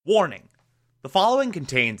Warning: the following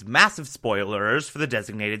contains massive spoilers for the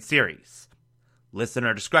designated series.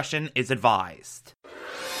 Listener discretion is advised.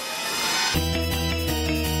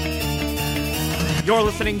 You're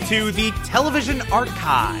listening to the Television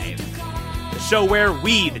Archive, the show where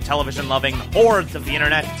we, the television-loving hordes of the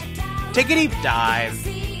internet, take a deep dive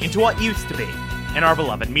into what used to be in our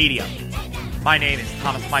beloved medium. My name is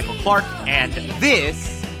Thomas Michael Clark, and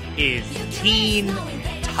this is Teen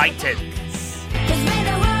Titans.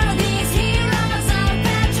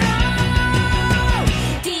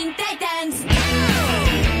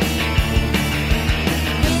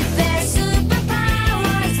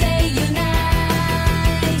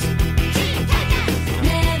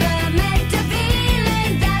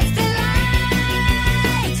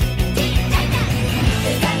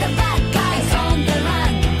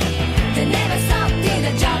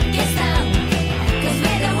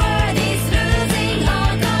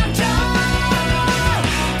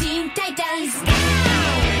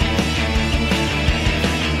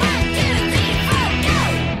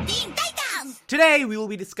 Today, we will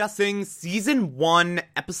be discussing Season 1,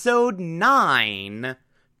 Episode 9,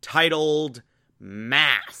 titled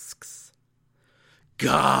Masks.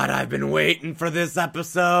 God, I've been waiting for this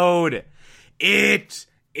episode. It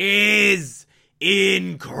is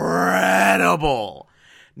incredible.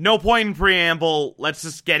 No point in preamble, let's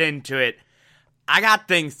just get into it. I got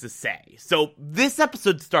things to say. So, this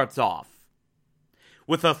episode starts off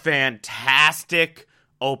with a fantastic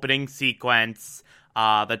opening sequence.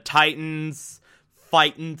 The Titans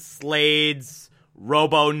fighting Slade's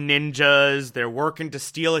Robo Ninjas. They're working to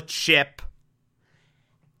steal a chip.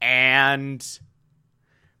 And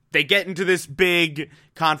they get into this big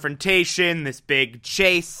confrontation, this big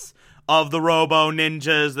chase of the Robo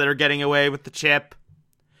Ninjas that are getting away with the chip.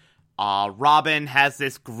 Robin has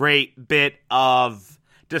this great bit of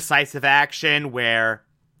decisive action where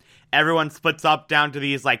everyone splits up down to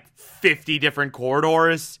these, 50 different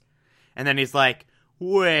corridors. And then he's like,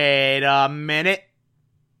 wait a minute.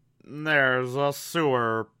 There's a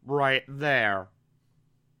sewer right there.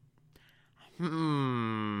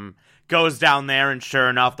 Goes down there, and sure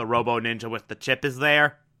enough, the Robo Ninja with the chip is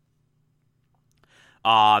there.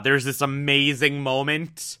 There's this amazing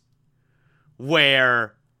moment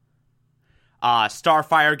where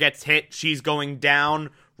Starfire gets hit. She's going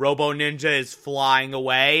down. Robo Ninja is flying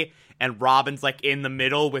away. And Robin's, in the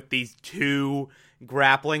middle with these two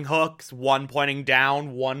grappling hooks, one pointing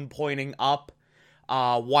down, one pointing up,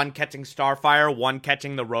 one catching Starfire, one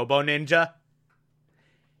catching the Robo Ninja.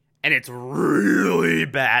 And it's really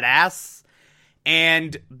badass.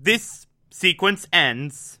 And this sequence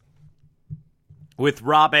ends with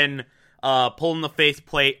Robin pulling the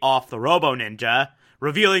faceplate off the Robo Ninja,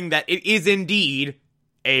 revealing that it is indeed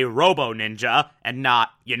a Robo Ninja and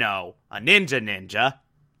not, a ninja.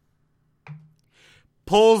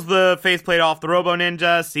 Pulls the faceplate off the Robo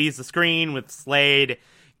Ninja, sees the screen with Slade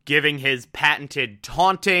giving his patented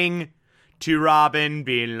taunting to Robin,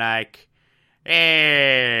 being like,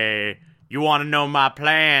 hey, you want to know my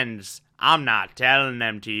plans? I'm not telling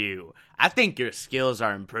them to you. I think your skills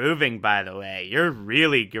are improving, by the way. You're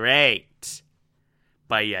really great.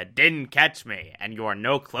 But you didn't catch me, and you are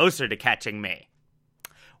no closer to catching me.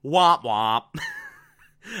 Womp womp.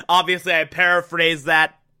 Obviously, I paraphrase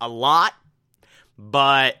that a lot.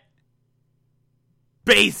 But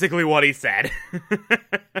basically what he said.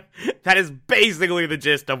 That is basically the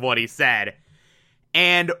gist of what he said.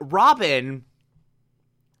 And Robin,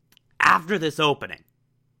 after this opening,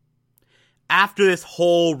 after this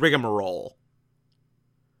whole rigmarole,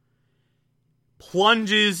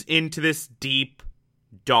 plunges into this deep,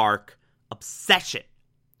 dark obsession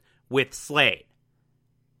with Slade.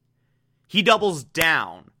 He doubles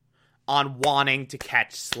down on wanting to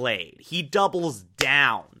catch Slade. He doubles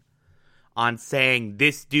down on saying,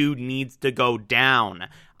 this dude needs to go down.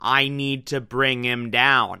 I need to bring him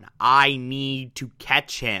down. I need to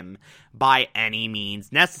catch him by any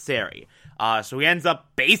means necessary. So he ends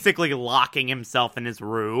up basically locking himself in his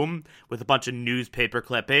room with a bunch of newspaper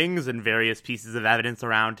clippings and various pieces of evidence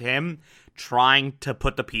around him, trying to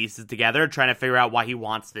put the pieces together, trying to figure out why he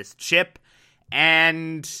wants this chip.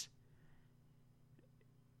 And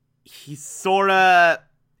he's sorta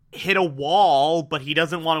hit a wall, but he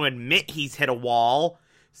doesn't want to admit he's hit a wall,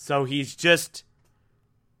 so he's just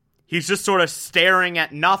sort of staring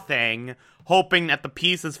at nothing, hoping that the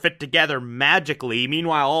pieces fit together magically.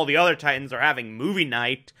 Meanwhile, all the other Titans are having movie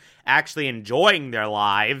night, actually enjoying their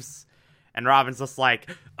lives, and Robin's just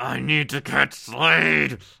like, I need to catch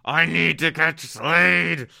Slade! I need to catch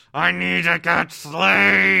Slade! I need to catch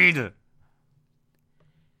Slade!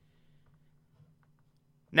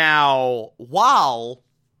 Now, while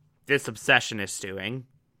this obsession is doing,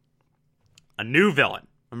 a new villain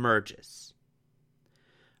emerges.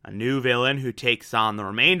 A new villain who takes on the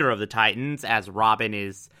remainder of the Titans as Robin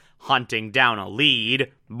is hunting down a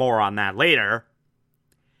lead. More on that later.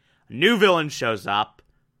 A new villain shows up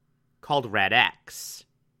called Red X.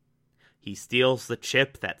 He steals the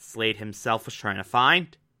chip that Slade himself was trying to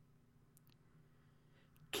find,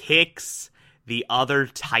 kicks the other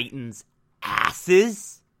Titans'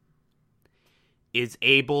 asses, is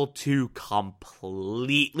able to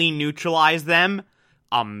completely neutralize them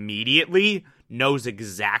immediately, knows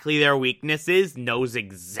exactly their weaknesses, knows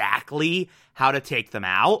exactly how to take them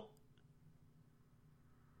out,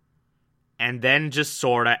 and then just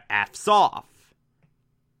sorta F's off.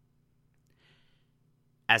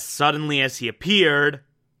 As suddenly as he appeared,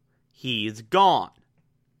 he's gone.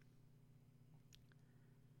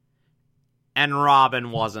 And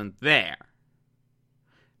Robin wasn't there,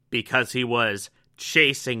 because he was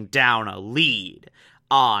chasing down a lead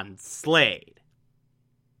on Slade.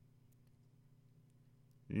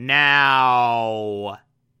 Now,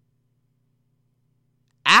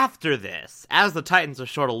 after this, as the Titans are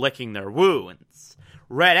sort of licking their wounds,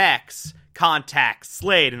 Red X contacts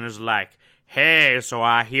Slade and is like, "Hey, so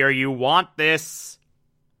I hear you want this.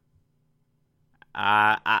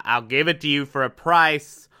 I'll give it to you for a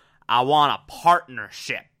price. I want a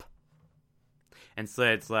partnership." And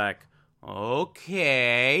Slade's like,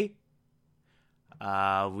 "Okay,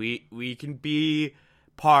 we can be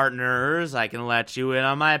partners. I can let you in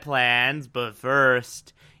on my plans, but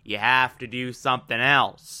first, you have to do something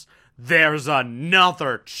else. There's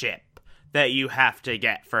another chip that you have to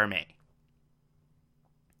get for me."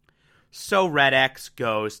 So Red X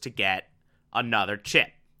goes to get another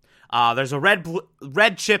chip. There's a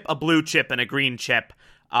red chip, a blue chip, and a green chip.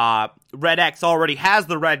 Red X already has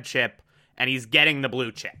the red chip, and he's getting the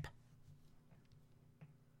blue chip.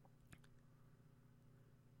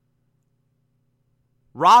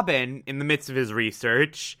 Robin, in the midst of his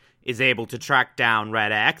research, is able to track down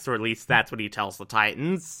Red X, or at least that's what he tells the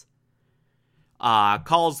Titans.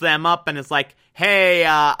 Calls them up and is like, "Hey,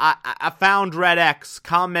 I found Red X.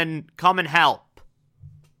 Come and help."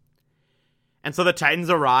 And so the Titans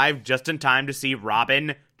arrive just in time to see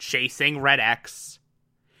Robin chasing Red X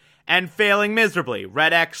and failing miserably.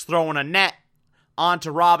 Red X throwing a net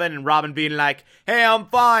onto Robin, and Robin being like, "Hey, I'm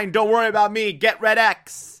fine. Don't worry about me. Get Red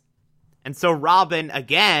X." And so Robin,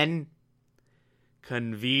 again,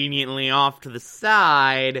 conveniently off to the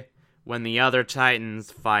side when the other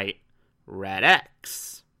Titans fight Red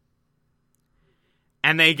X.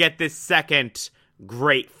 And they get this second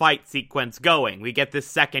great fight sequence going. We get this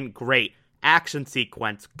second great action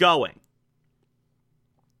sequence going.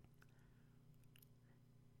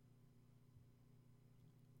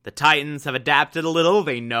 The Titans have adapted a little.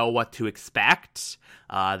 They know what to expect.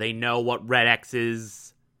 They know what Red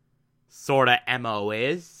X's sort of MO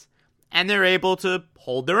is, and they're able to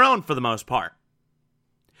hold their own for the most part.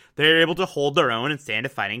 They're able to hold their own and stand a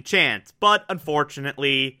fighting chance, but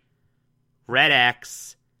unfortunately, Red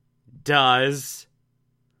X does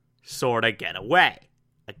sort of get away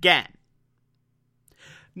again.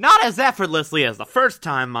 Not as effortlessly as the first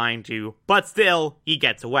time, mind you, but still, he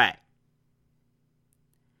gets away.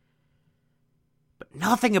 But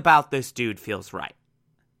nothing about this dude feels right.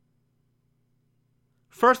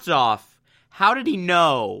 First off, how did he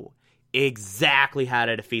know exactly how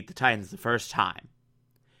to defeat the Titans the first time?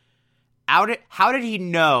 How did he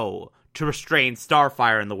know to restrain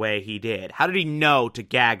Starfire in the way he did? How did he know to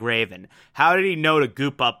gag Raven? How did he know to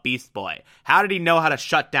goop up Beast Boy? How did he know how to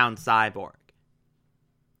shut down Cyborg?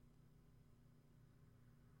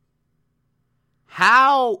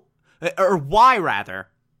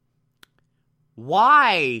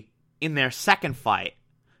 Why in their second fight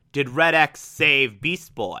did Red X save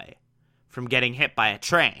Beast Boy from getting hit by a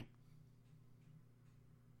train?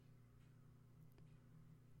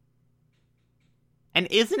 And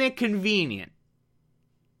isn't it convenient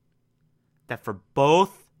that for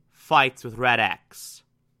both fights with Red X,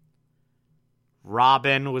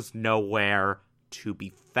 Robin was nowhere to be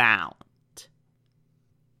found?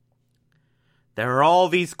 There are all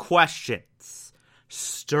these questions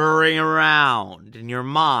stirring around in your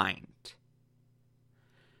mind.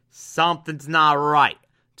 Something's not right.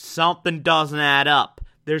 Something doesn't add up.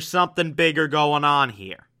 There's something bigger going on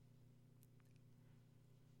here.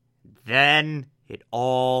 Then it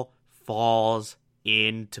all falls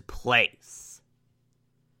into place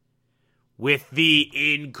with the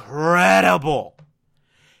incredible,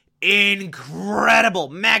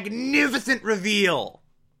 magnificent reveal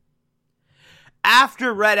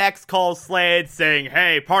After Red X calls Slade saying,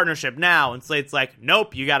 hey, partnership now, and Slade's like,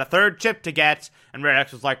 nope, you got a third chip to get, and Red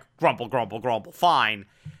X was like, grumble, grumble, grumble, fine.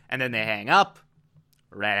 And then they hang up.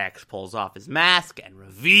 Red X pulls off his mask and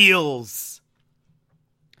reveals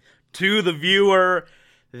to the viewer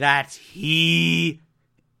that he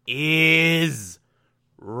is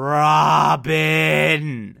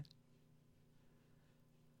Robin.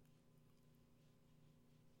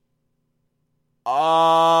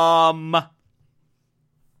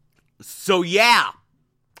 So yeah,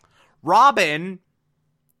 Robin,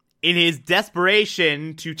 in his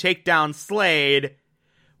desperation to take down Slade,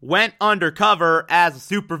 went undercover as a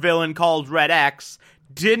supervillain called Red X,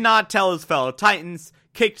 did not tell his fellow Titans,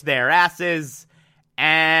 kicked their asses,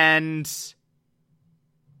 and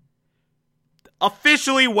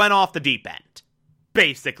officially went off the deep end,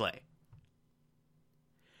 basically.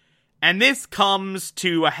 And this comes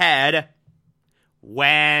to a head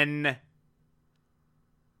when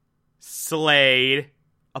Slade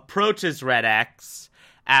approaches Red X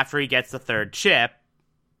after he gets the third chip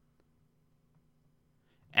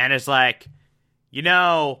and is like,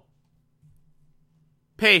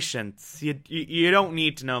 patience. You don't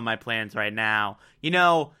need to know my plans right now.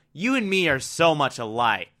 You and me are so much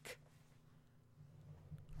alike.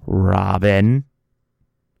 Robin.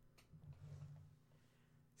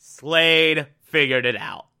 Slade figured it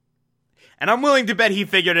out. And I'm willing to bet he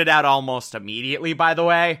figured it out almost immediately, by the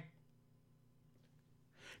way.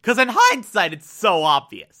 Because in hindsight, it's so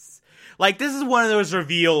obvious. Like, this is one of those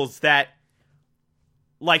reveals that,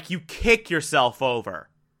 like, you kick yourself over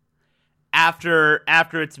after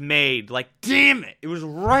it's made. Like, damn it, it was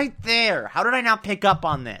right there. How did I not pick up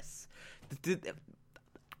on this?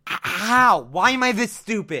 How? Why am I this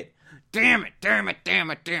stupid? Damn it, damn it, damn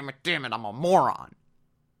it, damn it, damn it, I'm a moron.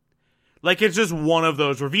 Like, it's just one of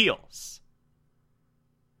those reveals.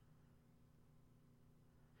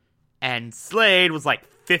 And Slade was like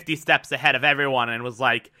 50 steps ahead of everyone and was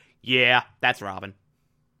like, yeah, that's Robin.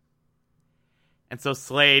 And so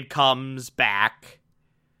Slade comes back,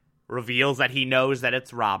 reveals that he knows that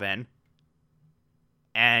it's Robin,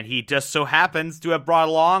 and he just so happens to have brought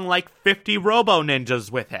along like 50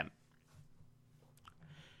 robo-ninjas with him.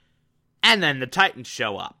 And then the Titans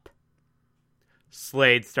show up.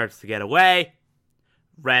 Slade starts to get away.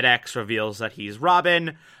 Red X reveals that he's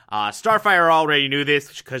Robin. Starfire already knew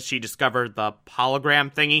this because she discovered the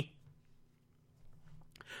hologram thingy.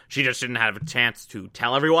 She just didn't have a chance to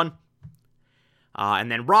tell everyone.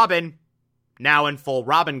 And then Robin, now in full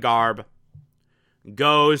Robin garb,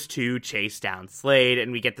 goes to chase down Slade,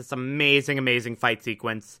 and we get this amazing, amazing fight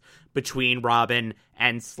sequence between Robin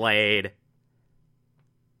and Slade.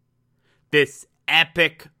 This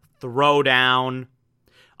epic throwdown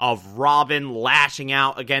of Robin lashing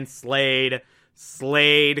out against Slade,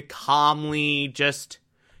 Slade calmly just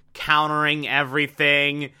countering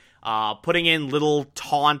everything, putting in little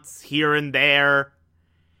taunts here and there.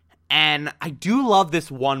 And I do love this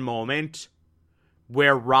one moment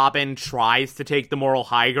where Robin tries to take the moral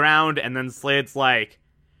high ground, and then Slade's like,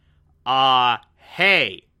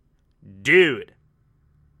 hey, dude,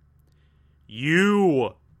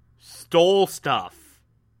 you stole stuff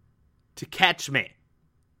to catch me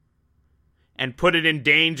and put it in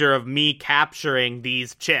danger of me capturing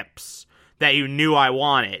these chips that you knew I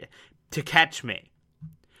wanted to catch me.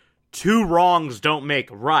 Two wrongs don't make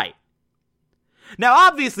right. Now,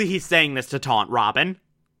 obviously, he's saying this to taunt Robin.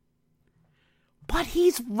 But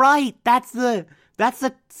he's right. That's the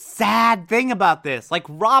sad thing about this. Like,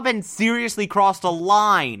 Robin seriously crossed a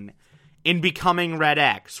line in becoming Red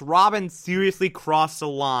X. Robin seriously crossed a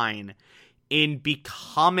line in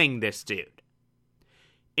becoming this dude.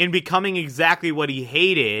 In becoming exactly what he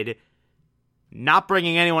hated, not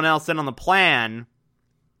bringing anyone else in on the plan,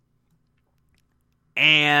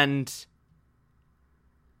 and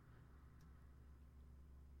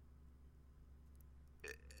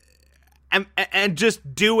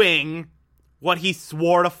just doing what he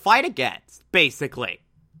swore to fight against, basically.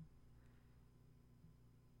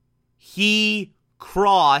 He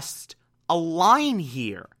crossed a line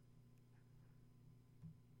here.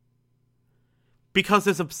 Because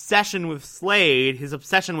his obsession with Slade, his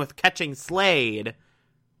obsession with catching Slade,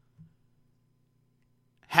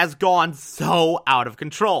 has gone so out of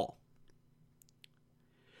control.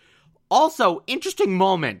 Also, interesting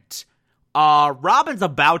moment. Robin's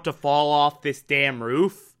about to fall off this damn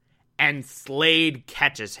roof, and Slade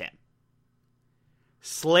catches him.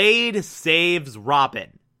 Slade saves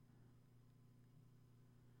Robin.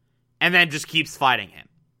 And then just keeps fighting him.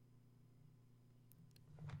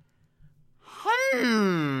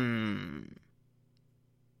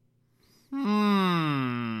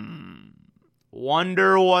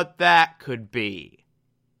 Wonder what that could be.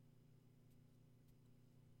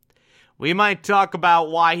 We might talk about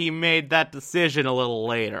why he made that decision a little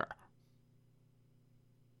later.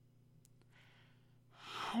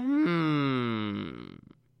 And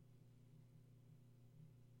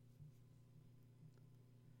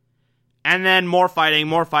then more fighting.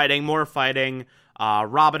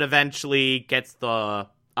 Robin eventually gets the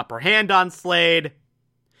upper hand on Slade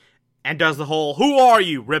and does the whole, "Who are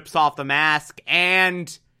you?" rips off the mask,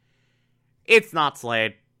 and it's not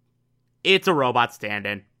Slade. It's a robot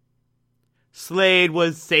stand-in. Slade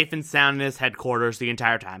was safe and sound in his headquarters the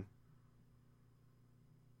entire time.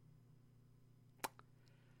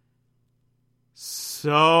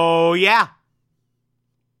 So, yeah.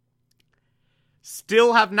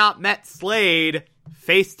 Still have not met Slade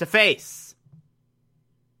face to face.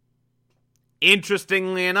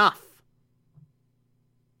 Interestingly enough.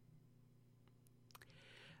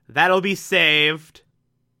 That'll be saved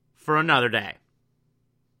for another day.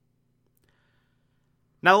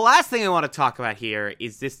 Now, the last thing I want to talk about here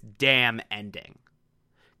is this damn ending.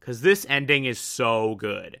 Because this ending is so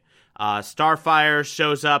good. Starfire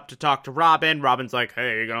shows up to talk to Robin. Robin's like,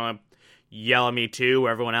 "Hey, you're gonna yell at me too,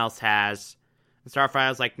 where everyone else has." And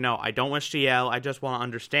Starfire's like, "No, I don't wish to yell. I just want to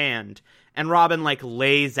understand." And Robin,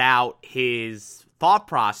 lays out his thought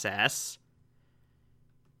process.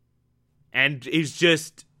 And he's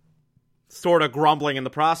just sort of grumbling in the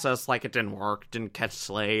process like it didn't work, didn't catch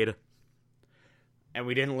Slade. And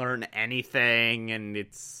we didn't learn anything, and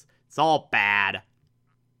it's all bad.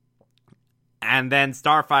 And then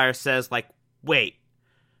Starfire says, "Wait,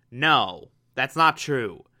 no, that's not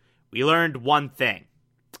true. We learned one thing.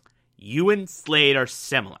 You and Slade are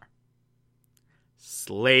similar.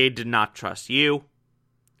 Slade did not trust you,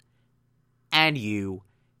 and you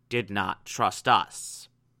did not trust us.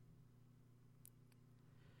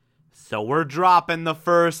 So we're dropping the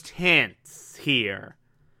first hints here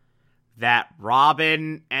that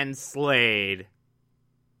Robin and Slade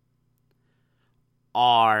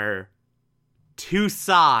are two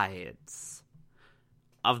sides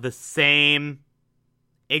of the same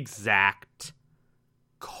exact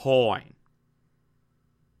coin."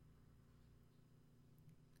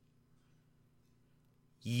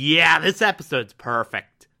 Yeah, this episode's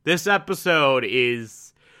perfect. This episode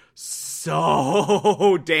is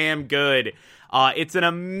so damn good. It's an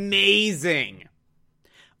amazing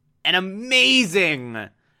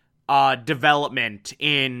development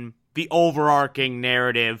in the overarching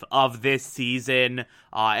narrative of this season.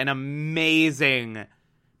 An amazing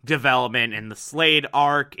development in the Slade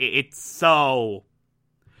arc. It's so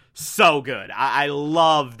good. I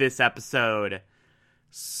love this episode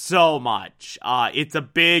so much. It's a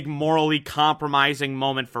big morally compromising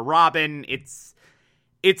moment for Robin. It's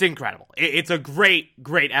incredible. It's a great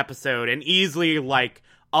episode, and easily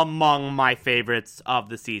among my favorites of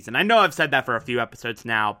the season. I know I've said that for a few episodes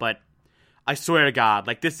now, but I swear to God,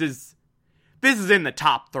 this is in the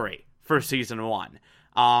top 3 for season 1.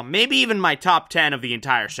 Maybe even my top 10 of the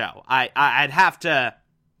entire show. I'd have to,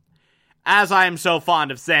 as I am so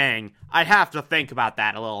fond of saying, I'd have to think about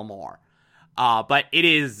that a little more. But it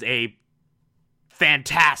is a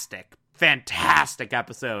fantastic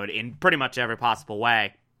episode in pretty much every possible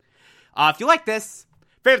way. If you like this,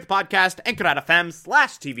 favorite the podcast,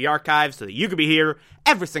 Anchor.fm/TV Archive, so that you can be here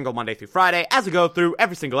every single Monday through Friday as we go through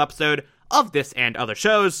every single episode of this and other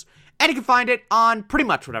shows. And you can find it on pretty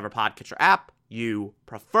much whatever podcatcher app you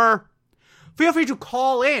prefer. Feel free to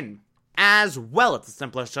call in as well. It's as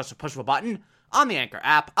simple as just a push of a button on the Anchor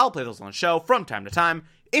app. I'll play those on the show from time to time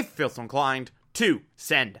if you feel so inclined to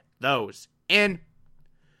send those in.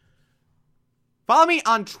 Follow me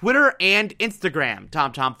on Twitter and Instagram,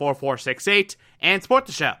 TomTom4468, and support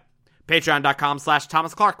the show.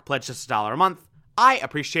 Patreon.com/Thomas Clark. Pledge just $1 a month. I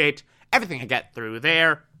appreciate everything I get through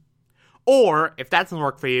there. Or, if that doesn't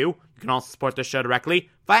work for you, you can also support the show directly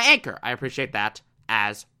via Anchor. I appreciate that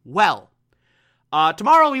as well.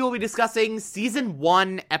 Tomorrow we will be discussing Season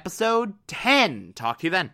 1, Episode 10. Talk to you then.